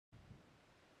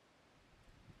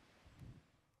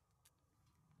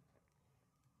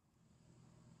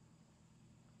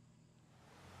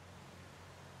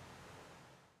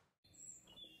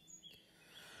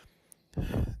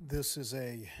This is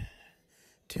a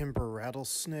timber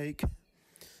rattlesnake.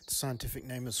 The scientific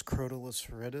name is Crotalus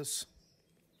horridus.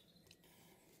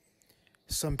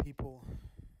 Some people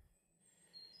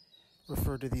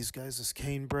refer to these guys as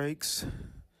canebrakes,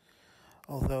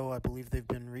 although I believe they've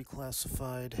been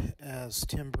reclassified as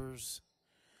timbers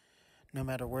no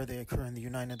matter where they occur in the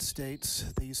United States.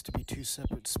 They used to be two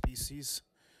separate species.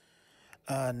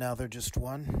 Now they're just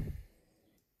one.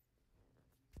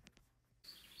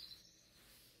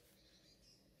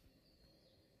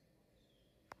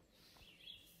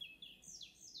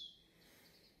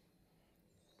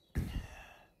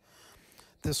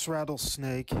 This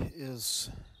rattlesnake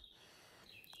is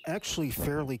actually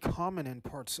fairly common in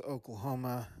parts of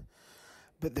Oklahoma,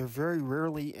 but they're very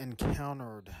rarely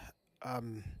encountered.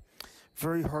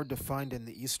 Very hard to find in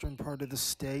the eastern part of the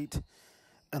state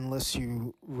unless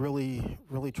you really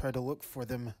try to look for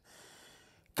them,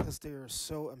 because they are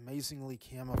so amazingly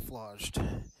camouflaged.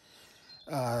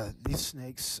 These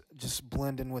snakes just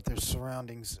blend in with their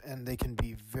surroundings, and they can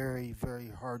be very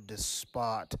hard to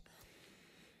spot.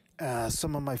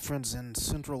 Some of my friends in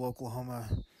central Oklahoma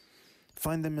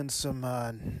find them in some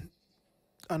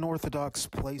unorthodox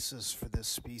places for this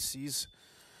species,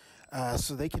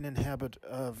 so they can inhabit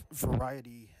a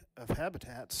variety of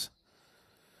habitats.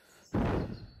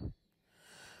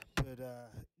 But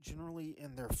generally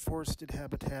in their forested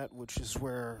habitat, which is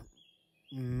where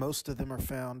most of them are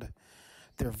found,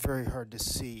 they're very hard to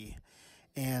see,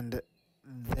 and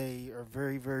they are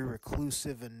very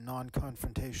reclusive and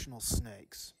non-confrontational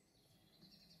snakes.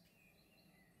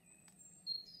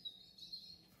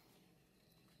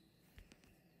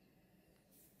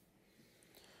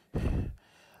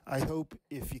 I hope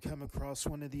if you come across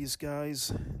one of these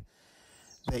guys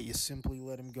that you simply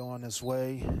let him go on his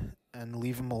way and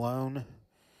leave him alone,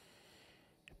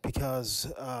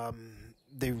 because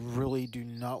they really do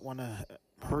not want to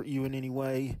hurt you in any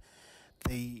way.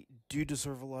 They do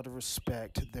deserve a lot of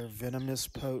respect. Their venom is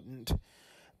potent,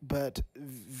 but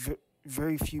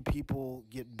very few people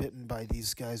get bitten by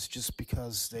these guys just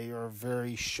because they are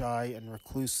very shy and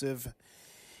reclusive.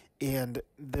 And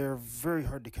they're very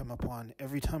hard to come upon.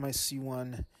 Every time I see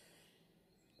one,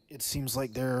 it seems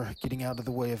like they're getting out of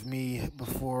the way of me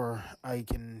before I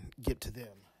can get to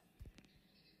them.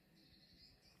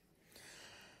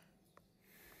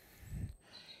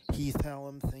 Heath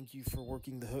Hallam, thank you for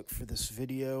working the hook for this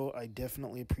video. I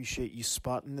definitely appreciate you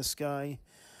spotting this guy.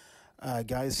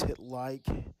 Guys, hit like,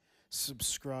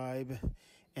 subscribe,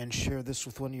 and share this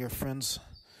with one of your friends.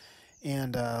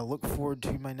 And look forward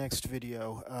to my next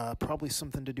video, probably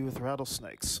something to do with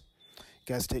rattlesnakes.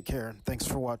 Guys, take care. Thanks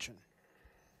for watching.